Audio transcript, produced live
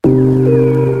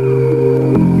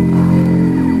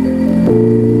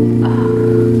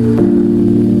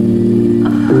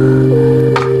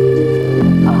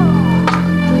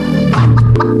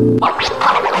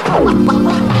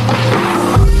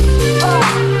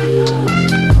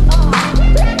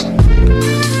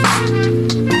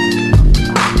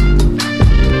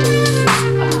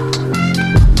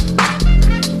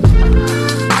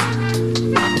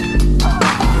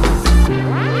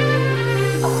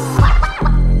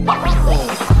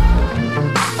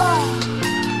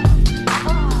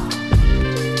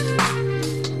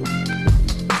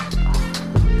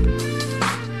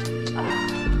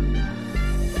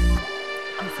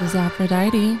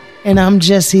Aphrodite. And I'm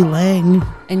Jesse Lang.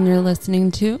 And you're listening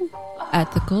to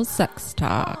Ethical Sex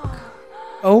Talk.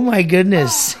 Oh my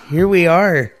goodness, here we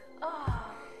are.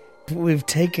 We've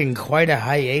taken quite a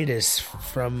hiatus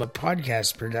from a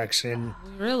podcast production.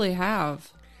 We really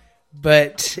have.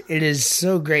 But it is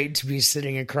so great to be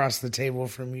sitting across the table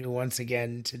from you once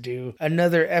again to do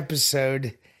another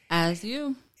episode. As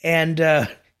you. And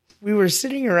we were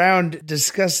sitting around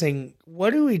discussing,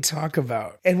 what do we talk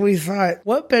about? And we thought,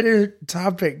 what better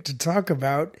topic to talk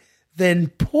about than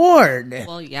porn?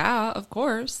 Well, yeah, of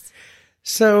course.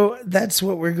 So that's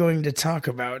what we're going to talk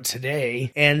about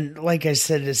today. And like I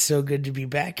said, it's so good to be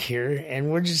back here, and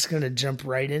we're just going to jump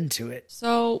right into it.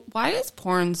 So why is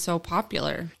porn so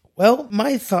popular? Well,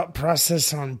 my thought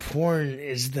process on porn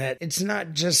is that it's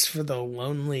not just for the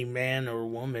lonely man or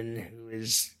woman who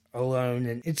is alone,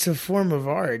 and it's a form of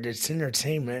art, it's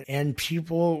entertainment, and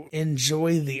people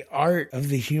enjoy the art of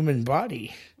the human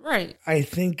body. Right. I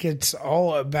think it's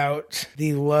all about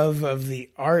the love of the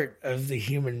art of the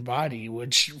human body,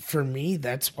 which for me,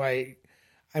 that's why,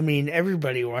 I mean,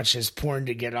 everybody watches porn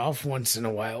to get off once in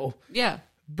a while. Yeah.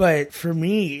 But for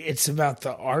me, it's about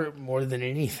the art more than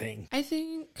anything. I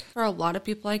think for a lot of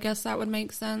people, I guess that would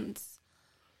make sense.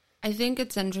 I think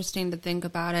it's interesting to think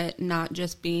about it not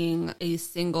just being a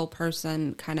single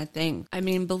person kind of thing. I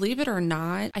mean, believe it or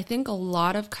not, I think a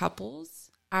lot of couples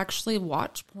actually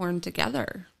watch porn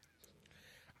together.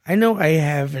 I know I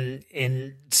have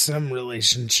in some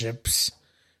relationships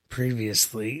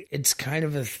previously. It's kind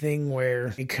of a thing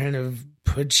where it kind of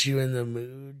puts you in the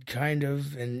mood, kind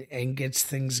of, and gets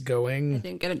things going. I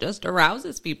think it just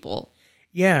arouses people.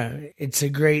 Yeah, it's a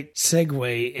great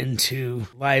segue into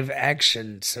live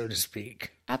action, so to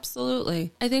speak.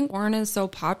 Absolutely. I think porn is so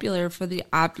popular for the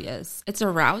obvious. It's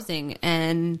arousing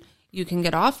and you can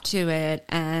get off to it,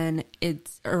 and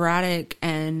it's erratic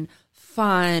and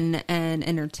fun and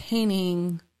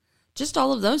entertaining. Just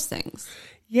all of those things.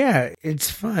 Yeah,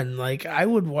 it's fun. Like, I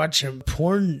would watch a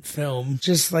porn film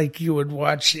just like you would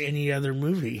watch any other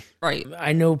movie. Right.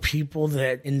 I know people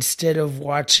that instead of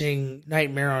watching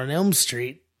Nightmare on Elm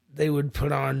Street, they would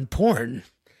put on porn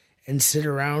and sit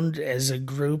around as a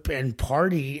group and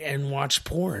party and watch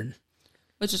porn.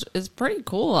 Which is pretty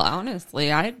cool,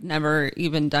 honestly. I've never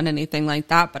even done anything like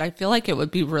that, but I feel like it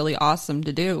would be really awesome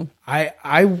to do.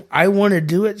 I want to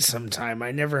do it sometime.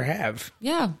 I never have.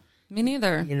 Yeah. Me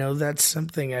neither. You know, that's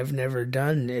something I've never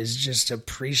done, is just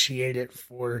appreciate it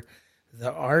for the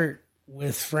art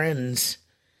with friends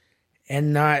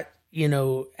and not, you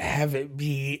know, have it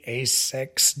be a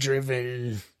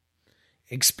sex-driven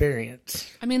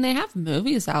experience. I mean, they have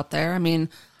movies out there. I mean,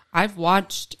 I've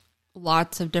watched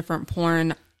lots of different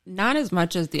porn, not as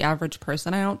much as the average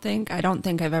person, I don't think. I don't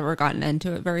think I've ever gotten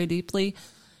into it very deeply.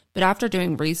 But after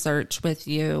doing research with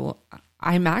you,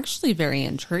 I'm actually very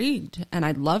intrigued, and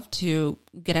I'd love to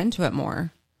get into it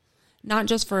more. Not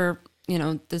just for, you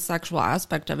know, the sexual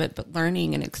aspect of it, but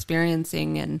learning and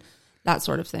experiencing and that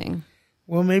sort of thing.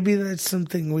 Well, maybe that's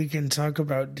something we can talk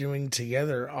about doing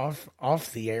together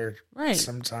off the air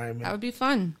sometime. That would be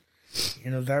fun. You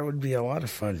know, that would be a lot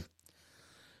of fun.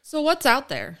 So what's out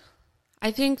there? I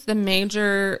think the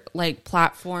major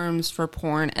platforms for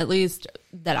porn, at least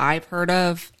that I've heard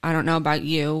of, I don't know about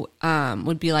you,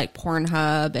 would be like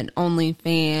Pornhub and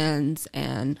OnlyFans,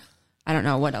 and I don't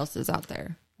know what else is out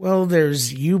there. Well,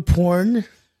 there's YouPorn,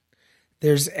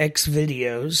 there's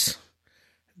Xvideos,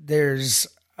 there's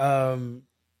a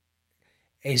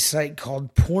site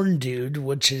called Porn Dude,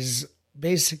 which is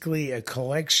basically a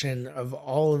collection of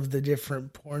all of the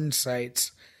different porn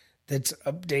sites that's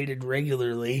updated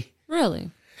regularly. Really?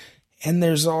 And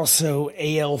there's also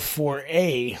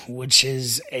AL4A, which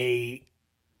is a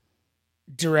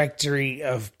directory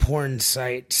of porn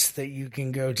sites that you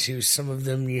can go to. Some of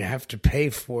them you have to pay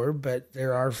for, but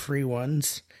there are free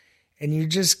ones. And you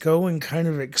just go and kind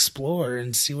of explore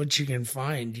and see what you can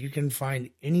find. You can find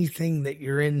anything that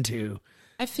you're into.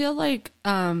 I feel like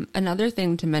another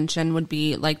thing to mention would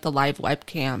be like the live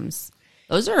webcams.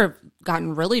 Those are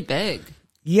gotten really big.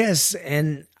 Yes,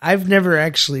 and I've never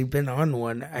actually been on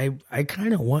one. I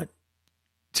kind of want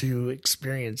to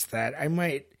experience that. I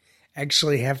might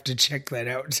actually have to check that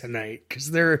out tonight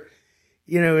because they're,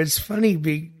 it's funny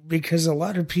because a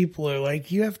lot of people are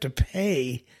like, you have to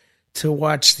pay to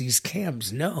watch these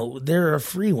cams. No, there are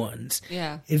free ones.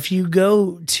 Yeah. If you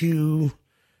go to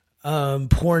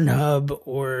Pornhub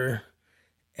or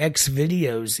X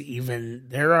videos, even,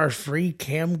 there are free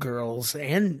cam girls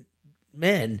and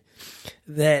men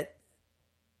that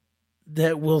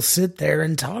will sit there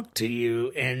and talk to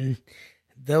you, and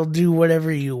they'll do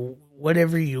whatever you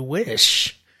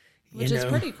wish. Which is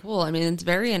pretty cool. I mean, it's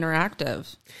very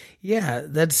interactive. Yeah,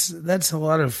 that's a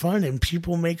lot of fun, and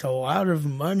people make a lot of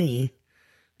money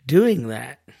doing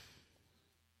that.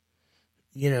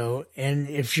 And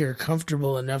if you're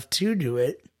comfortable enough to do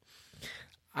it,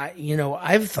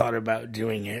 I've thought about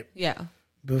doing it. Yeah.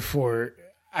 Before.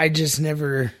 I just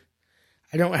never,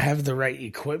 I don't have the right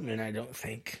equipment, I don't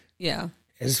think. Yeah.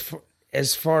 As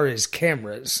far as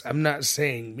cameras, I'm not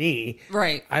saying me.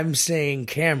 Right. I'm saying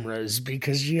cameras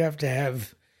because you have to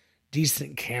have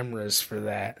decent cameras for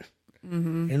that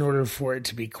in order for it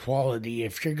to be quality.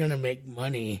 If you're going to make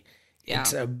money,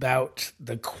 it's about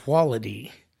the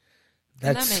quality.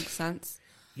 That makes sense.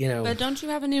 But don't you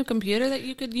have a new computer that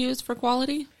you could use for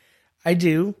quality? I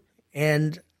do.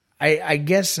 And I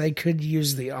guess I could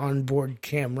use the onboard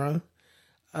camera.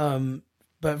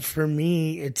 But for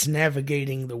me, it's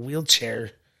navigating the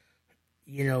wheelchair,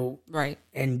 right,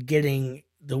 and getting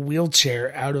the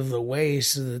wheelchair out of the way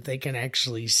so that they can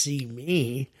actually see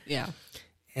me. Yeah.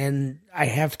 And I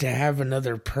have to have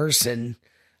another person,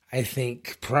 I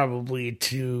think, probably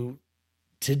to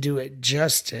do it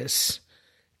justice.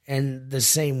 And the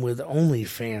same with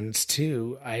OnlyFans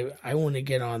too. I want to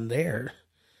get on there.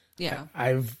 Yeah.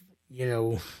 I've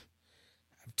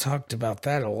talked about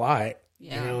that a lot.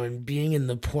 Yeah. And being in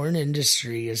the porn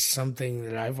industry is something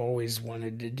that I've always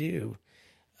wanted to do.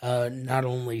 Not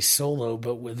only solo,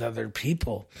 but with other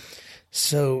people.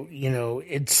 So,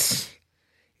 it's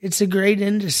a great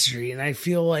industry. And I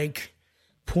feel like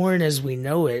porn as we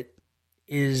know it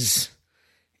is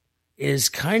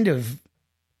kind of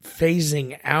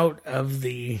phasing out of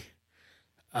the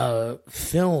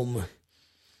film,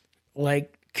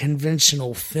 like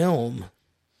conventional film,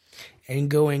 and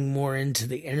going more into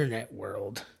the internet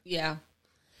world. Yeah,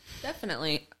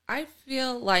 definitely. I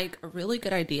feel like a really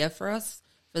good idea for us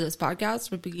for this podcast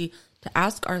would be to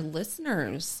ask our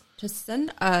listeners to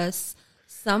send us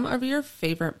some of your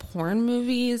favorite porn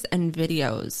movies and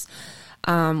videos.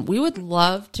 We would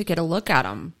love to get a look at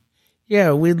them.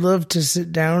 Yeah, we'd love to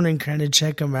sit down and kind of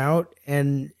check them out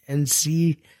and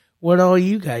see what all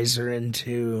you guys are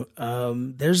into.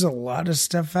 There's a lot of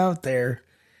stuff out there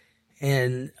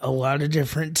and a lot of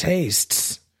different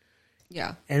tastes.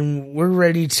 Yeah. And we're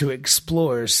ready to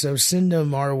explore, so send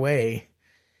them our way.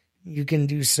 You can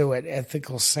do so at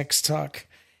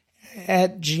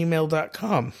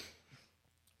ethicalsextalk@gmail.com.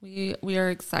 We are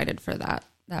excited for that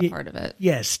part of it.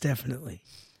 Yes, definitely.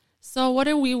 So what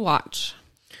do we watch?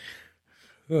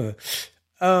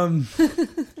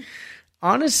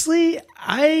 Honestly,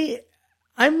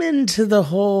 I'm into the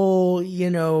whole,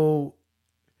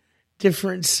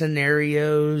 different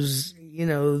scenarios,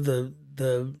 the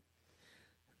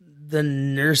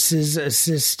nurse's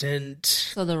assistant.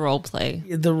 So the role play.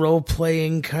 The role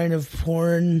playing kind of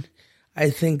porn. I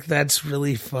think that's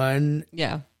really fun.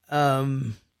 Yeah.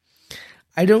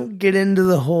 I don't get into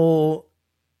the whole,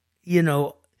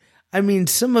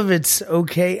 some of it's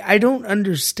okay. I don't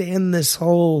understand this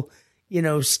whole,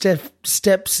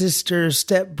 stepsister,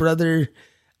 stepbrother.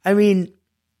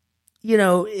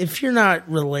 If you're not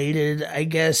related, I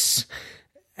guess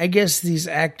these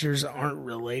actors aren't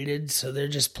related, so they're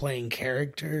just playing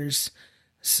characters.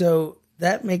 So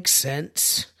that makes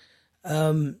sense.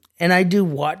 And I do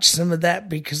watch some of that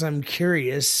because I'm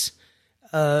curious.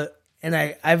 And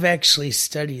I've actually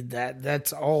studied that.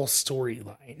 That's all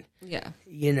storyline. Yeah.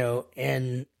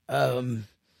 And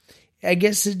I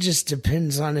guess it just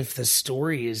depends on if the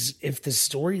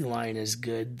storyline is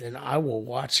good, then I will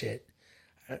watch it.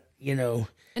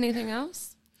 Anything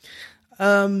else?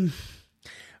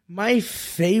 My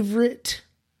favorite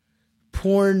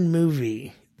porn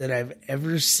movie that I've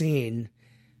ever seen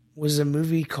was a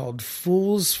movie called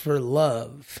Fools for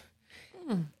Love.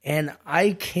 And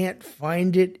I can't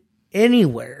find it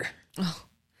anywhere. Oh.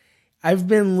 I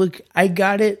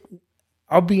got it.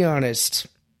 I'll be honest.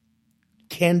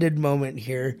 Candid moment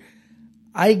here.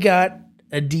 I got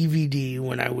a DVD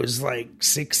when I was like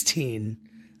 16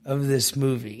 of this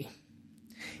movie.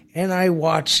 And I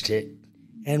watched it.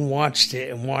 and watched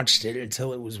it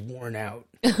until it was worn out.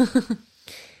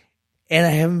 And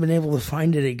I haven't been able to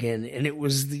find it again. And it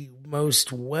was the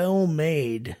most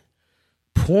well-made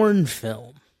porn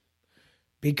film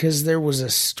because there was a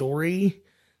story.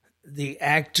 The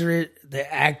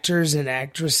actors and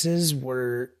actresses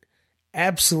were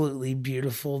absolutely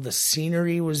beautiful. The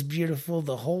scenery was beautiful.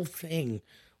 The whole thing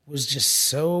was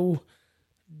just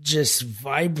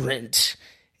vibrant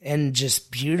and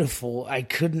just beautiful. I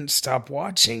couldn't stop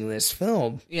watching this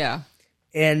film. Yeah.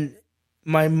 And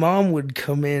my mom would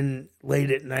come in late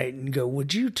at night and go,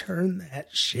 "Would you turn that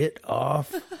shit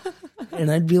off?" And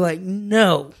I'd be like,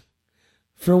 "No.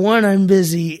 For one, I'm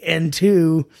busy. And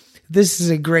two, this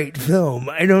is a great film.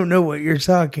 I don't know what you're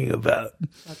talking about."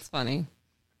 That's funny.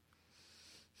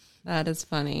 That is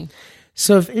funny.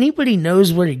 So if anybody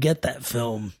knows where to get that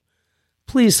film,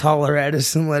 please holler at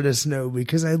us and let us know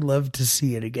because I'd love to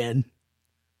see it again.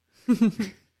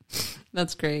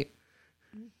 That's great.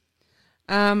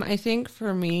 I think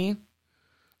for me,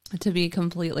 to be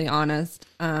completely honest,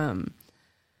 I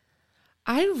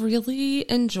really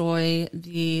enjoy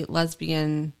the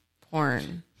lesbian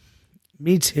porn.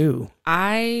 Me too.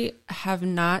 I have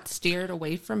not steered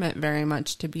away from it very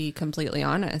much, to be completely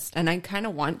honest. And I kind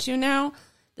of want to now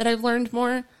that I've learned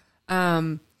more.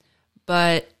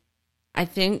 But I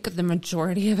think the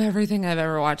majority of everything I've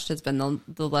ever watched has been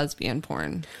the lesbian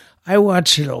porn. I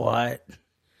watch it a lot.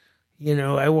 You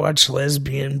know, I watch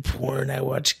lesbian porn. I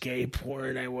watch gay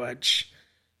porn. I watch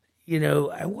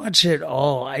it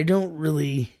all. I don't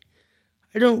really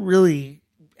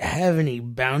have any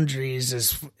boundaries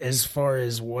as far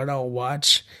as what I'll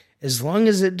watch, as long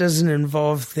as it doesn't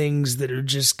involve things that are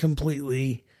just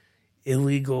completely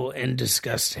illegal and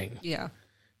disgusting. Yeah.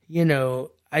 You know,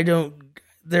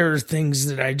 there are things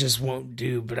that I just won't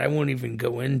do, but I won't even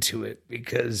go into it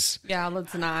because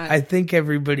let's not. I think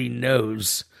everybody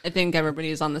knows. I think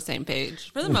everybody's on the same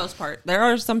page for the most part. There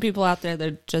are some people out there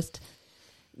that just,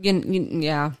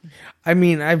 yeah. I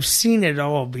mean, I've seen it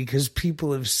all because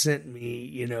people have sent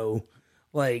me,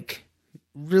 like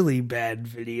really bad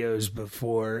videos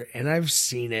before, and I've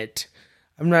seen it.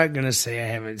 I'm not going to say I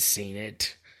haven't seen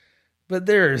it, but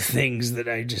there are things that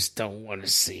I just don't want to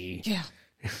see. Yeah.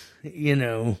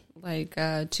 Like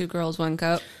 2 Girls, 1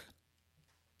 Cup.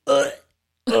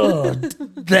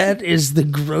 That is the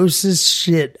grossest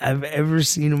shit I've ever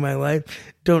seen in my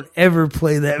life. Don't ever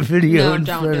play that video in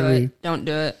front of me. Don't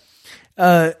do it.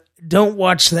 Don't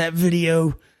watch that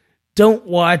video. Don't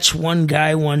watch 1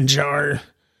 Guy, 1 Jar.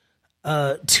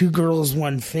 2 Girls,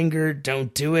 1 Finger.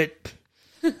 Don't do it.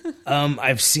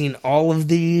 I've seen all of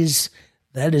these.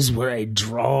 That is where I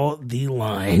draw the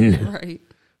line. Right.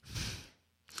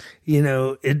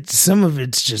 Some of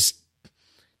it's just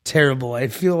terrible. I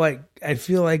feel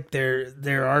like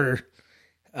there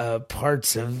are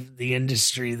parts of the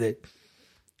industry that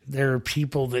there are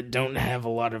people that don't have a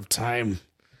lot of time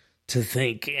to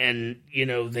think, and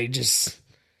they just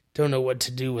don't know what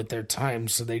to do with their time,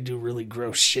 so they do really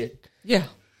gross shit. Yeah.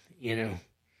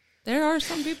 There are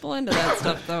some people into that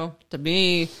stuff, though, to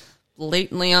be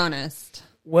blatantly honest.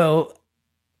 Well,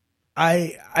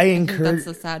 I encourage... That's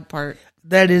the sad part.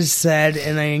 That is sad,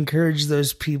 and I encourage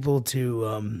those people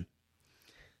to,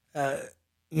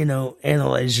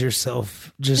 analyze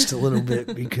yourself just a little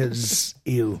bit because,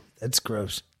 ew, that's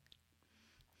gross.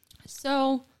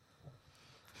 So,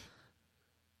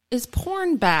 is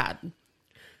porn bad?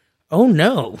 Oh,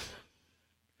 no.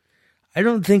 I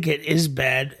don't think it is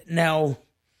bad. Now,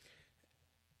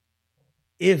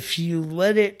 if you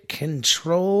let it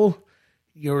control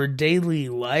your daily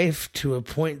life to a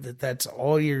point that that's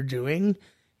all you're doing,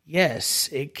 yes,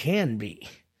 it can be.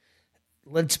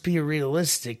 Let's be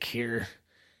realistic here.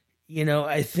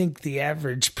 I think the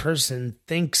average person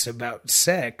thinks about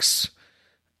sex,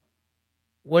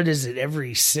 what is it,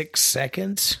 every 6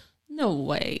 seconds? No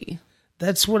way.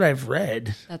 That's what I've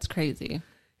read. That's crazy.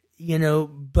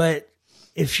 But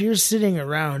if you're sitting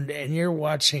around and you're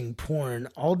watching porn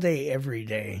all day, every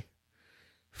day,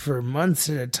 for months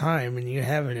at a time, and you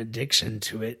have an addiction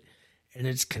to it, and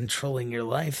it's controlling your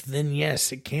life, then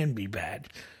yes, it can be bad.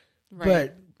 Right.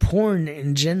 But porn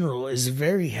in general is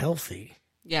very healthy.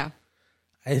 Yeah.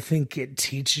 I think it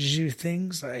teaches you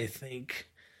things. I think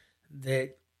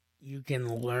that you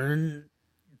can learn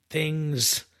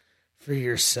things for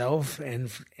yourself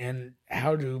and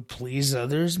how to please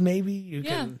others. Maybe you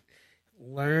can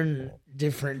learn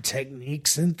different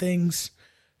techniques and things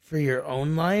for your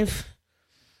own life.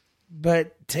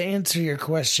 But to answer your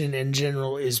question in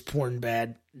general, is porn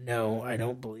bad? No, I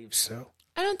don't believe so.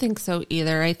 I don't think so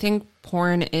either. I think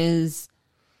porn is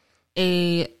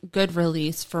a good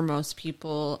release for most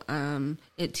people.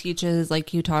 It teaches,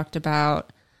 like you talked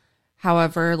about.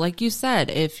 However, like you said,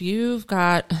 if you've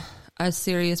got a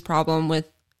serious problem with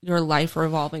your life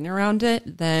revolving around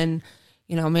it, then,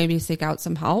 maybe seek out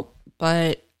some help.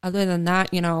 But other than that,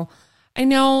 I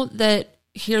know that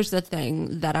here's the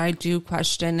thing that I do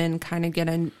question and kind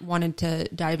of wanted to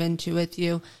dive into with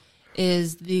you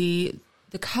is the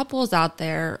couples out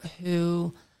there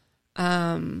who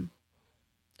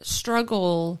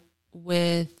struggle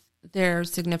with their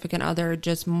significant other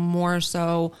just more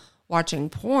so watching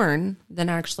porn than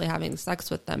actually having sex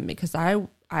with them, because I've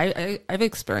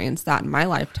experienced that in my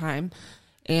lifetime,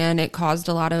 and it caused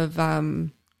a lot of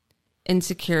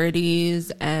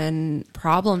insecurities and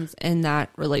problems in that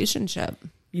relationship.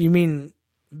 You mean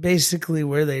basically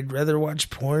where they'd rather watch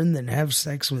porn than have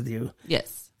sex with you?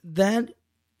 Yes. That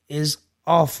is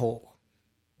awful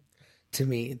to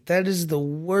me. That is the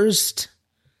worst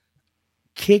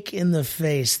kick in the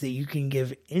face that you can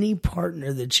give any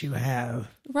partner that you have.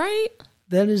 Right?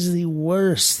 That is the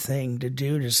worst thing to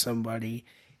do to somebody.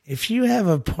 If you have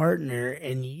a partner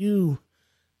and you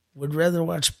would rather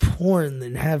watch porn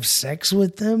than have sex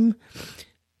with them,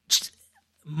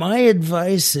 my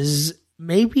advice is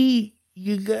maybe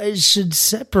you guys should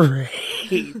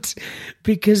separate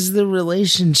because the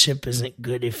relationship isn't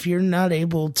good if you're not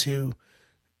able to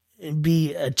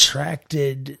be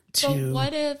attracted to... But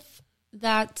what if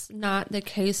that's not the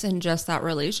case in just that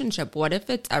relationship? What if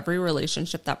it's every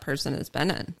relationship that person has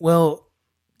been in? Well...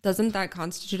 Doesn't that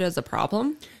constitute as a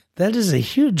problem? That is a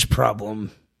huge problem.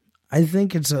 I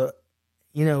think it's a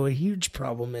huge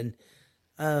problem.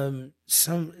 And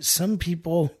some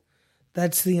people,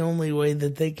 that's the only way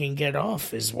that they can get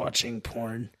off is watching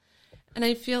porn. And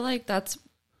I feel like that's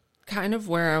kind of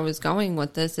where I was going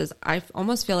with this is I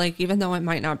almost feel like even though it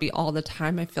might not be all the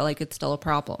time, I feel like it's still a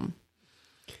problem.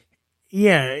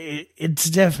 Yeah, it's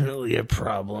definitely a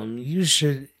problem. You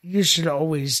should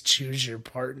always choose your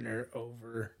partner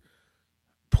over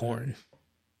porn.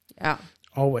 Yeah.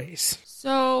 Always.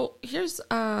 So here's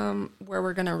where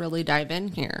we're going to really dive in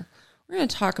here. We're going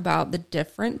to talk about the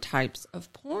different types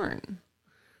of porn.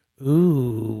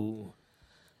 Ooh.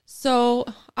 So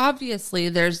obviously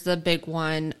there's the big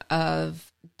one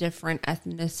of different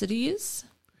ethnicities.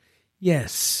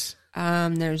 Yes.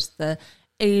 There's the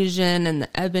Asian and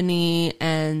the ebony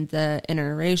and the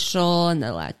interracial and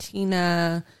the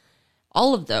Latina.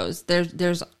 All of those.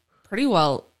 There's pretty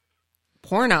well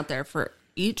porn out there for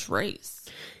each race.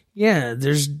 Yeah,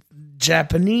 there's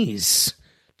Japanese,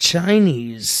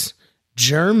 Chinese,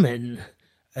 German,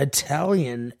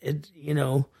 Italian.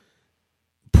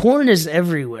 Porn is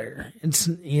everywhere. It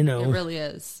really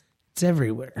is. It's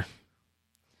everywhere.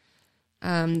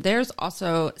 There's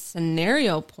also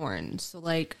scenario porn. So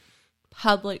like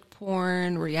public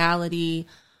porn, reality,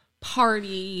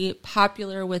 party,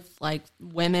 popular with like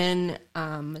women,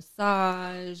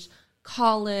 massage,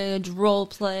 college, role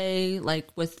play, like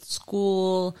with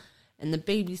school and the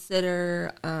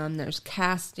babysitter. There's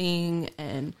casting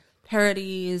and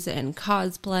parodies and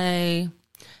cosplay.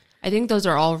 I think those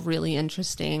are all really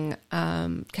interesting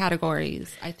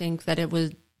categories. I think that it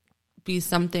would be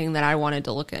something that I wanted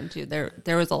to look into.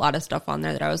 There was a lot of stuff on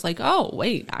there that I was like, oh,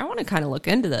 wait, I want to kind of look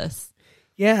into this.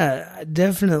 Yeah,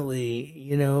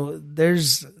 definitely.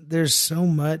 There's so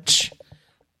much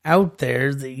out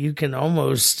there that you can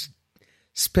almost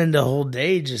spend a whole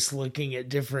day just looking at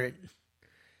different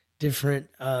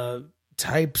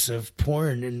types of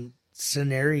porn and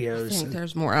scenarios. I think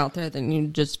there's more out there than you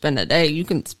just spend a day. You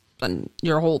can spend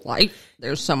your whole life.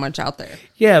 There's so much out there.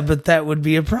 Yeah, but that would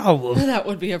be a problem. That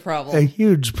would be a problem. A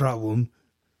huge problem.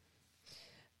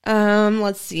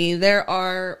 Let's see. There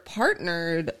are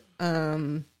partnered,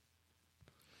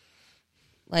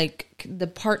 like the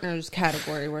partners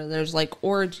category where there's like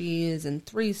orgies and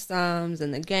threesomes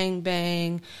and the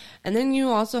gangbang. And then you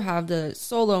also have the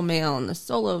solo male and the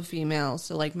solo female.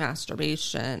 So like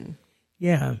masturbation.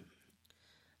 Yeah.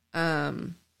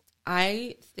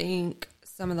 I think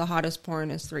some of the hottest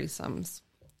porn is threesomes.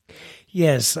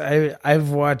 Yes, I've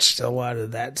watched a lot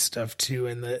of that stuff too,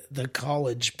 and the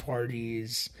college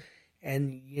parties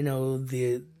and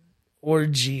the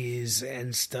orgies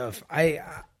and stuff.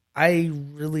 I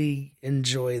really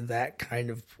enjoy that kind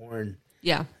of porn.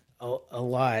 Yeah, a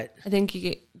lot. I think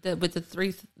you get with the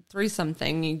threesome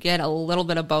thing, you get a little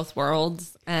bit of both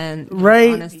worlds, and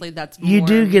right. Honestly, that's more you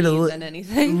do get than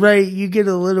anything. Right, you get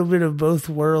a little bit of both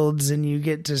worlds, and you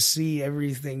get to see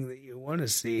everything that you want to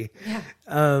see. Yeah.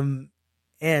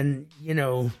 And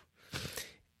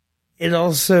it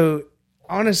also,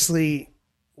 honestly,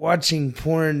 watching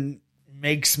porn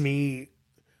makes me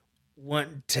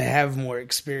want to have more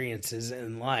experiences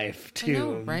in life too. I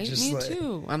know, right? Me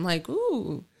too. I'm like,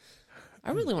 ooh,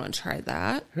 I really want to try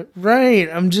that. Right.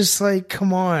 I'm just like,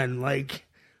 come on. Like,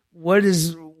 what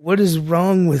is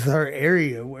wrong with our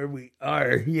area where we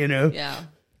are, Yeah.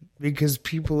 Because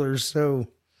people are so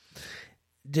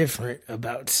different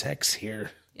about sex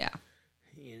here. Yeah.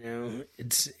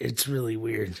 It's really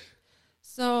weird.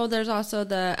 So there's also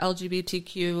the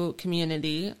LGBTQ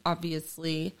community,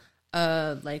 obviously,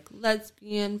 like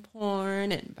lesbian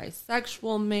porn and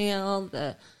bisexual male,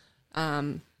 the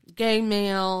gay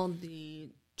male, the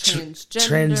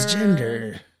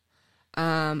transgender.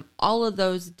 All of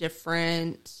those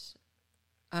different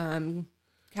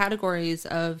categories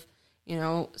of,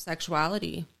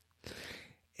 sexuality.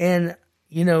 And,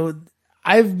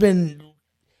 I've been,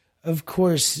 of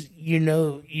course,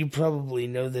 you probably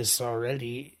know this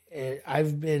already.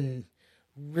 I've been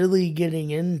really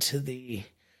getting into the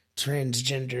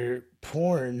transgender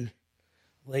porn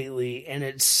lately, and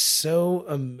it's so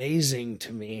amazing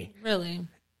to me. Really?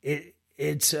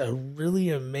 It's a really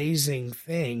amazing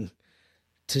thing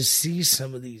to see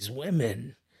some of these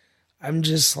women. I'm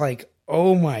just like,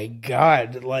 oh my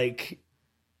God, like,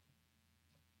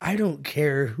 I don't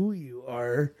care who you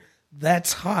are.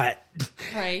 That's hot.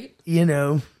 Right.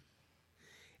 And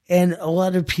a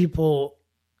lot of people,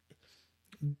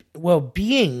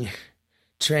 being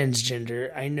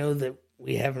transgender, I know that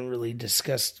we haven't really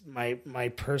discussed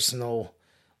my personal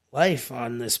life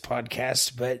on this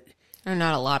podcast, but... Or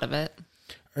not a lot of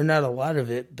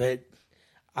it, but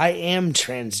I am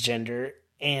transgender,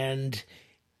 and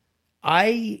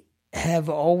I've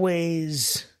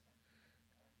always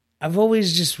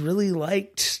just really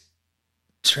liked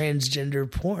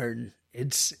transgender porn.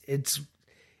 It's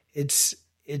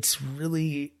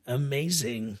really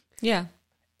amazing. Yeah.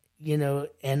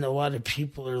 And a lot of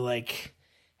people are like,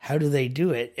 how do they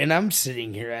do it? And I'm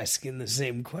sitting here asking the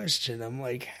same question. I'm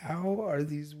like, how are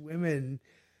these women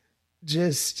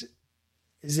just,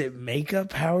 is it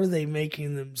makeup? How are they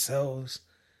making themselves,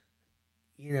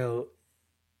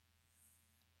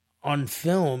 on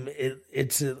film?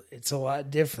 It's a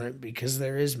lot different because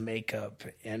there is makeup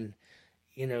and,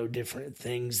 different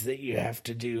things that you have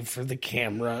to do for the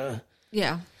camera.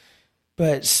 Yeah.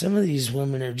 But some of these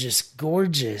women are just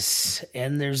gorgeous,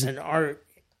 and there's an art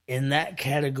in that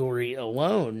category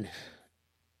alone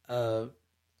that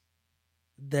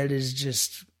is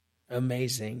just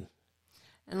amazing.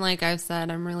 And like I've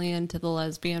said, I'm really into the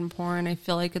lesbian porn. I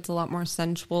feel like it's a lot more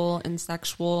sensual and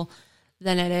sexual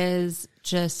than it is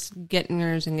just getting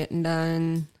yours and getting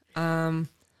done.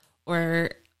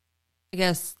 Or I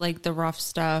guess like the rough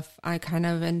stuff. I kind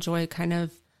of enjoy kind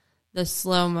of the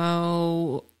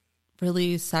slow-mo,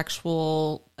 really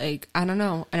sexual, like, I don't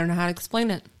know how to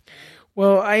explain it.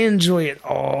 Well, I enjoy it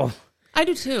all. I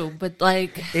do too, but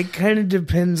like... It kind of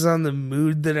depends on the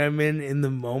mood that I'm in the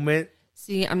moment.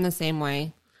 See, I'm the same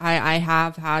way. I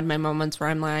have had my moments where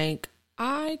I'm like,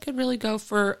 I could really go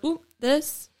for,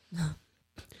 this.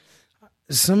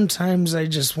 Sometimes I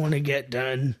just want to get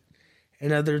done.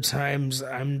 And other times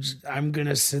I'm going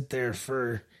to sit there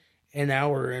for an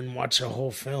hour and watch a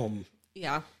whole film.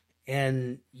 Yeah.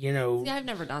 And, See, I've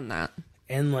never done that.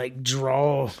 And like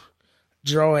draw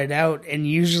it out. And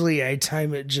usually I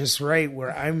time it just right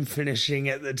where I'm finishing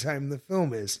at the time the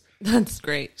film is. That's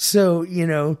great. So,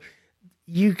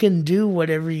 you can do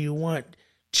whatever you want.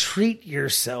 Treat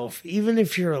yourself, even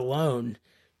if you're alone.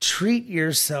 Treat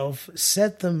yourself,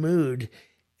 set the mood,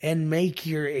 and make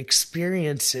your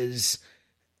experiences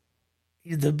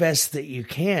the best that you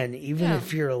can, even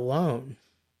if you're alone.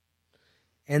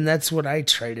 And that's what I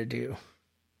try to do.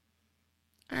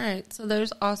 All right. So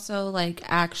there's also like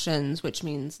actions, which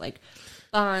means like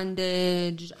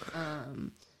bondage.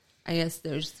 I guess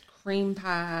there's cream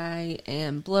pie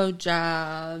and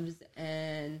blowjobs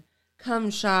and cum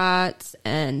shots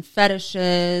and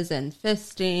fetishes and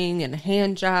fisting and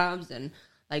hand jobs and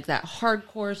like that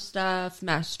hardcore stuff,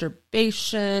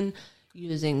 masturbation,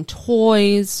 using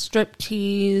toys,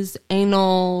 striptease,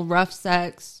 anal, rough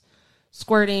sex,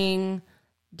 squirting,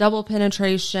 double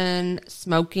penetration,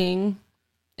 smoking,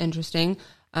 interesting,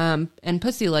 and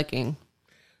pussy licking.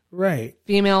 Right.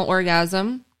 Female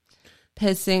orgasm,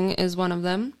 pissing is one of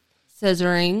them,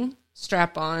 scissoring,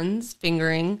 strap-ons,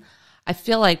 fingering. I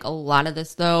feel like a lot of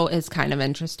this, though, is kind of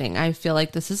interesting. I feel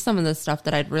like this is some of the stuff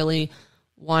that I'd really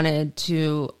wanted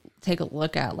to take a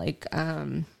look at, like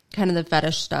kind of the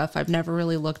fetish stuff. I've never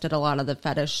really looked at a lot of the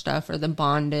fetish stuff or the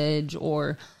bondage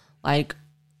or like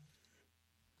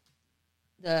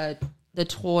the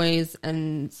toys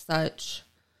and such.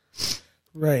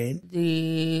 Right.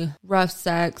 The rough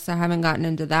sex, I haven't gotten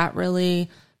into that really,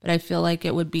 but I feel like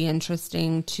it would be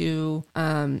interesting to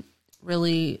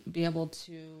really be able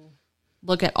to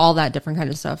look at all that different kind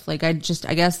of stuff. Like I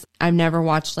guess I've never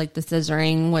watched like the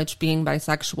scissoring, which being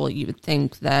bisexual, you would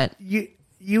think that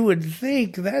you would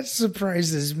think. That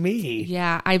surprises me.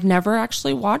 Yeah, I've never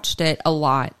actually watched it a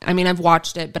lot. I mean, I've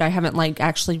watched it, but I haven't like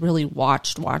actually really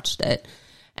watched it.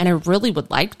 And I really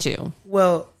would like to.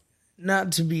 Well,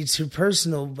 not to be too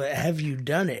personal, but have you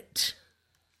done it?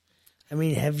 I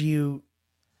mean, have you?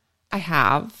 I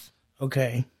have.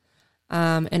 Okay.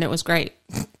 And it was great.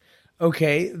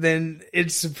 Okay, then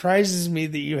it surprises me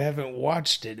that you haven't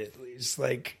watched it at least.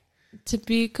 Like, to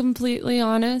be completely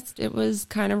honest, it was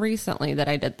kind of recently that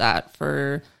I did that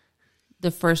for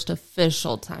the first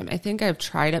official time. I think I've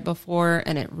tried it before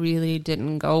and it really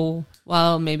didn't go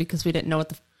well, maybe because we didn't know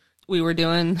what we were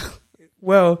doing.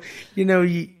 Well, you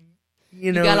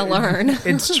gotta learn.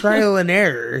 It's trial and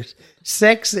error.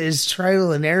 Sex is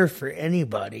trial and error for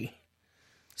anybody.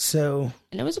 So,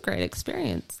 and it was a great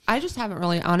experience. I just haven't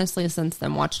really, honestly, since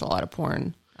then watched a lot of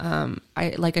porn.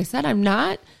 Like I said, I'm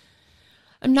not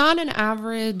an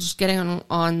average getting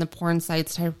on the porn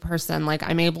sites type of person. Like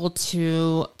I'm able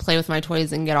to play with my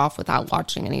toys and get off without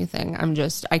watching anything.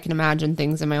 I can imagine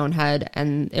things in my own head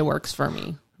and it works for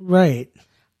me. Right.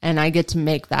 And I get to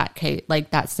make that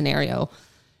that scenario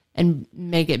and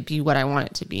make it be what I want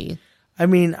it to be. I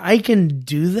mean, I can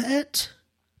do that.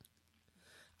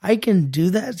 I can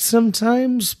do that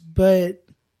sometimes, but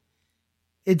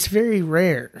it's very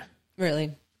rare.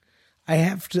 Really?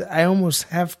 I almost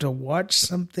have to watch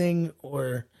something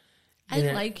or... I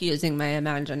like using my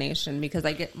imagination because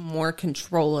I get more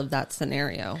control of that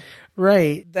scenario.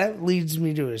 Right. That leads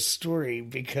me to a story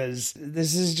because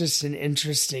this is just an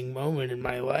interesting moment in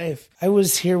my life. I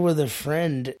was here with a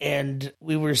friend and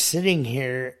we were sitting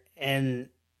here and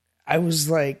I was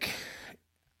like,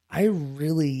 I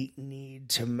really need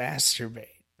to masturbate.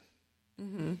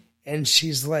 Mm-hmm. And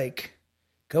she's like,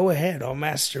 go ahead, I'll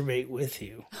masturbate with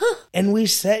you. And we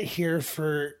sat here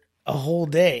for a whole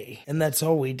day, and that's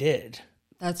all we did.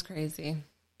 That's crazy.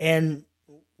 And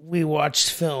we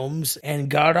watched films and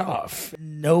got off.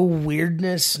 No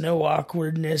weirdness, no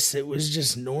awkwardness. It was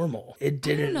just normal. It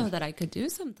didn't. I don't know that I could do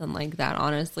something like that,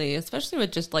 honestly, especially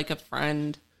with just like a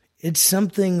friend. It's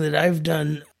something that I've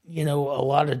done, a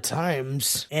lot of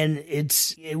times, and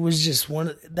it was just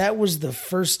that was the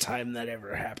first time that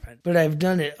ever happened. But I've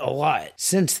done it a lot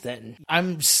since then.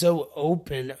 I'm so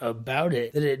open about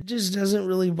it that it just doesn't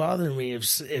really bother me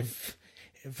if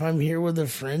I'm here with a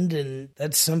friend and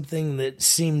that's something that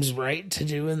seems right to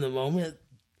do in the moment.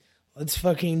 Let's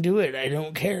fucking do it. I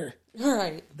don't care.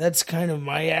 Right. That's kind of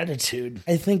my attitude.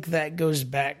 I think that goes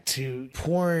back to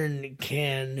porn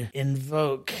can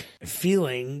invoke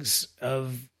feelings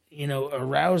of,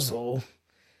 arousal.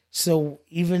 So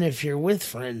even if you're with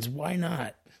friends, why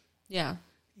not? Yeah.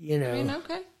 I mean,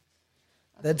 okay.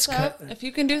 That's if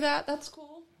you can do that, that's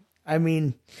cool. I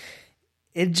mean,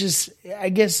 I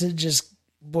guess it just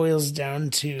boils down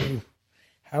to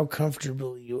how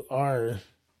comfortable you are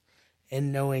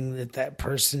and knowing that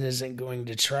person isn't going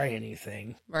to try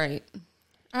anything. Right.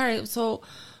 All right. So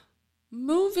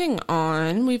moving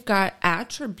on, we've got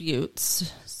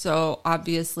attributes. So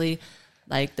obviously,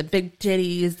 like the big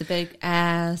titties, the big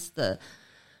ass, the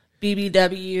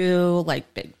BBW,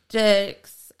 like big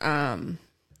dicks,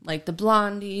 like the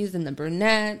blondies and the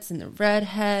brunettes and the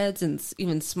redheads and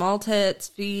even small tits,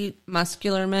 feet,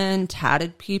 muscular men,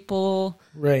 tatted people.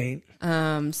 Right.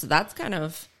 So that's kind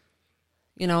of,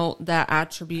 that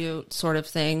attribute sort of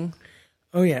thing.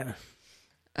 Oh, yeah.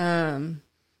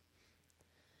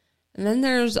 And then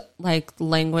there's like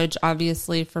language,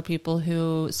 obviously, for people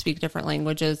who speak different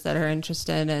languages that are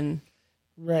interested in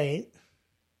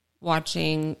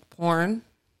watching porn.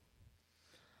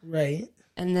 Right.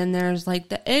 And then there's like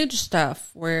the age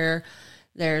stuff where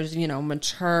there's,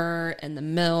 mature and the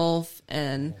MILF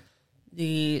and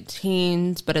the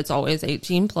teens, but it's always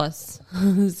 18 plus.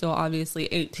 So obviously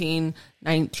 18,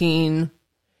 19.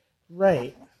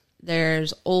 Right.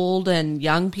 There's old and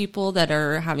young people that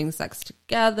are having sex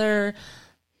together.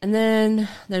 And then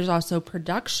there's also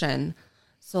production.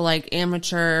 So like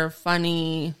amateur,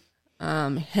 funny,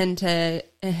 hentai,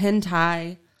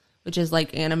 which is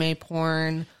like anime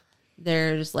porn.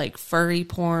 There's like furry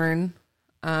porn.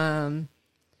 There's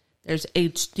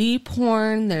HD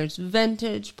porn. There's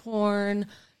vintage porn,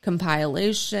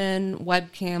 compilation,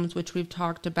 webcams, which we've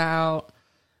talked about.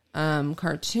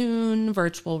 Cartoon,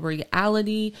 virtual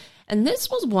reality. And this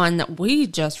was one that we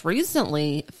just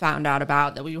recently found out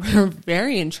about that we were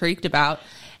very intrigued about.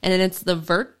 And it's the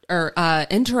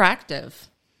interactive.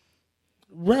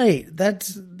 Right.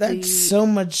 That's so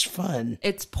much fun.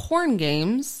 It's porn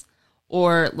games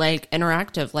or like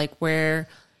interactive, like where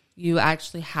you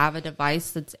actually have a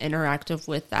device that's interactive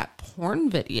with that porn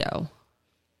video.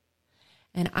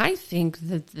 And I think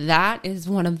that that is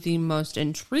one of the most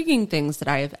intriguing things that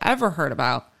I have ever heard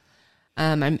about.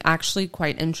 I'm actually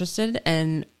quite interested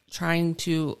in trying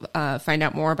to find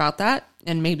out more about that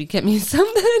and maybe get me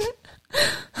something.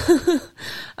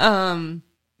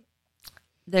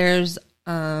 There's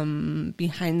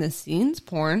behind the scenes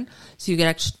porn, so you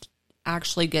get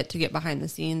actually get behind the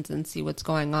scenes and see what's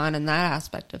going on in that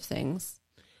aspect of things.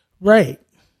 Right.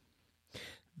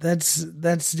 That's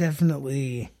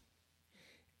definitely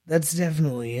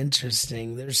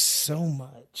interesting. There's so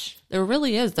much. There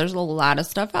really is. There's a lot of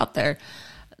stuff out there.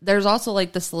 There's also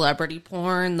like the celebrity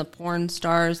porn, the porn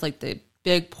stars, like the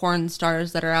big porn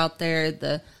stars that are out there,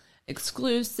 the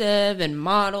exclusive and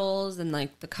models and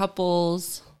like the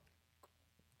couples.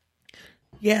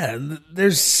 Yeah,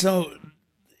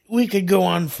 we could go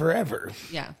on forever.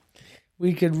 Yeah.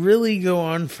 We could really go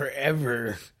on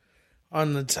forever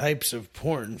on the types of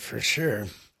porn for sure.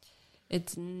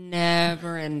 It's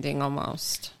never ending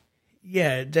almost.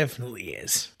 Yeah, it definitely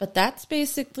is. But that's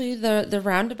basically the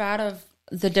roundabout of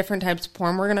the different types of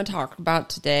porn we're going to talk about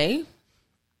today.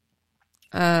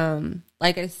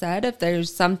 Like I said, if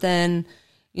there's something,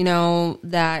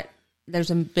 that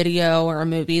there's a video or a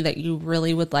movie that you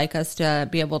really would like us to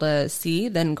be able to see,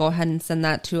 then go ahead and send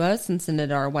that to us and send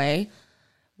it our way.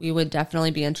 We would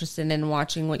definitely be interested in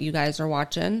watching what you guys are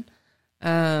watching.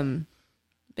 But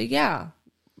yeah,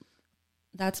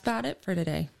 that's about it for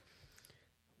today.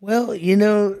 Well,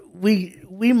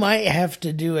 we might have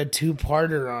to do a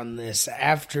 2-parter on this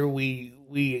after we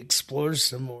explore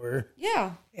some more.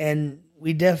 Yeah. And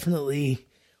we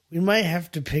might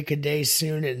have to pick a day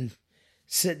soon and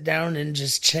sit down and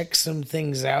just check some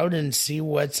things out and see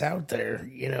what's out there,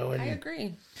 And, I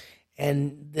agree.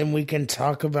 And then we can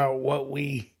talk about what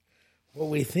we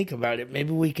think about it.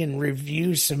 Maybe we can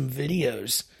review some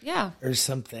videos. Yeah. Or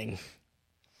something.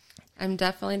 I'm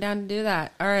definitely down to do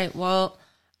that. All right. Well,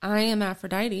 I am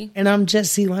Aphrodite. And I'm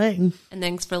Jesse Lang. And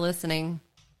thanks for listening.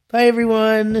 Bye,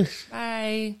 everyone.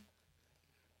 Bye.